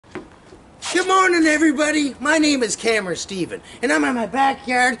Good morning, everybody. My name is Cameron Stephen, and I'm in my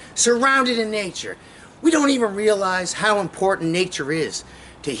backyard surrounded in nature. We don't even realize how important nature is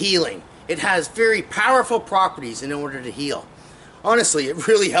to healing. It has very powerful properties in order to heal. Honestly, it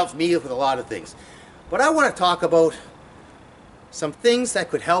really helps me with a lot of things. But I want to talk about some things that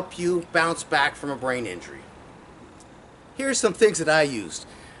could help you bounce back from a brain injury. Here's some things that I used.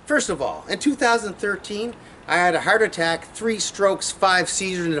 First of all, in 2013, I had a heart attack, 3 strokes, 5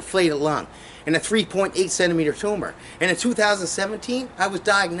 seizures, and a deflated lung, and a 3.8 centimeter tumor. And in 2017, I was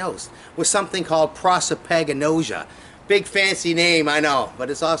diagnosed with something called Prosopagnosia. Big fancy name, I know, but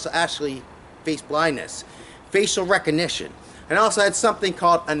it's also actually face blindness, facial recognition. And I also had something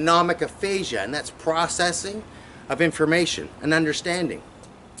called Anomic Aphasia, and that's processing of information and understanding.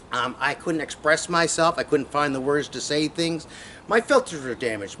 I couldn't express myself. I couldn't find the words to say things. My filters were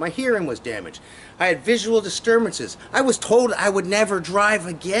damaged. My hearing was damaged. I had visual disturbances. I was told I would never drive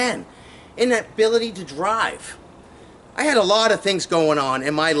again. Inability to drive. I had a lot of things going on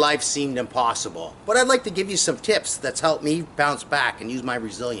and my life seemed impossible. But I'd like to give you some tips that's helped me bounce back and use my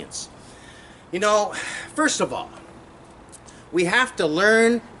resilience. You know, first of all, we have to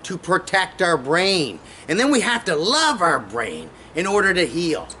learn to protect our brain. And then we have to love our brain in order to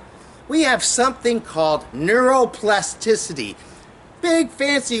heal. We have something called neuroplasticity. Big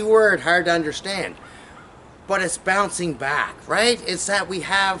fancy word, hard to understand. But it's bouncing back, right? It's that we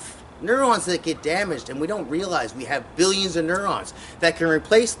have neurons that get damaged and we don't realize we have billions of neurons that can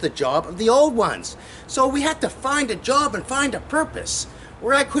replace the job of the old ones. So we have to find a job and find a purpose.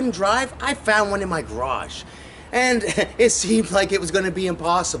 Where I couldn't drive, I found one in my garage. And it seemed like it was going to be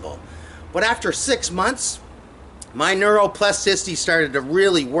impossible. But after 6 months, my neuroplasticity started to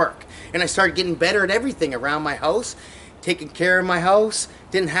really work. And I started getting better at everything around my house, taking care of my house,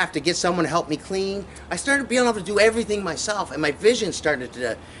 didn't have to get someone to help me clean. I started being able to do everything myself, and my vision started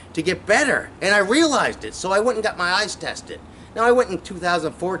to get better. And I realized it, so I went and got my eyes tested. Now I went in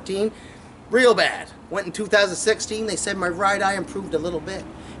 2014, real bad. Went in 2016, they said my right eye improved a little bit.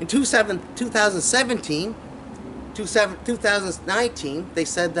 In 2019, they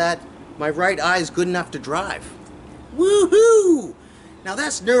said that my right eye is good enough to drive. Woohoo! Now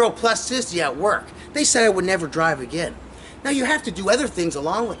that's neuroplasticity at work. They said I would never drive again. Now you have to do other things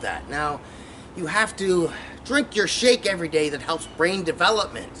along with that. Now you have to drink your shake every day that helps brain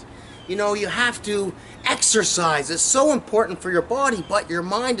development. You know, you have to exercise. It's so important for your body, but your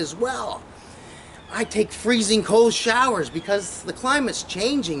mind as well. I take freezing cold showers because the climate's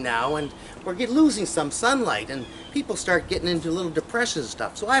changing now and we're losing some sunlight and people start getting into little depression and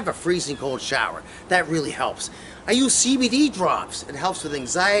stuff. So I have a freezing cold shower. That really helps. I use CBD drops. It helps with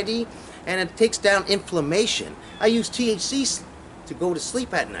anxiety and it takes down inflammation. I use THC to go to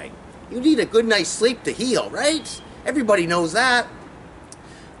sleep at night. You need a good night's sleep to heal, right? Everybody knows that.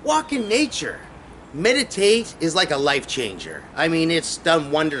 Walk in nature. Meditate is like a life changer. I mean, it's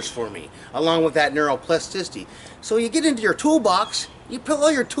done wonders for me, along with that neuroplasticity. So you get into your toolbox, you pull all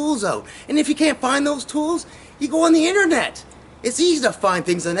your tools out, and if you can't find those tools, you go on the internet. It's easy to find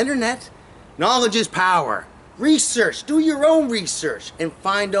things on the internet. Knowledge is power. Research, do your own research, and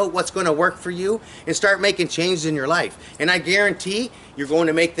find out what's going to work for you, and start making changes in your life. And I guarantee you're going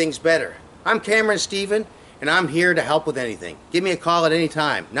to make things better. I'm Cameron Stephen, and I'm here to help with anything. Give me a call at any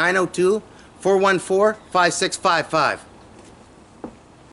time, 902-414-5655.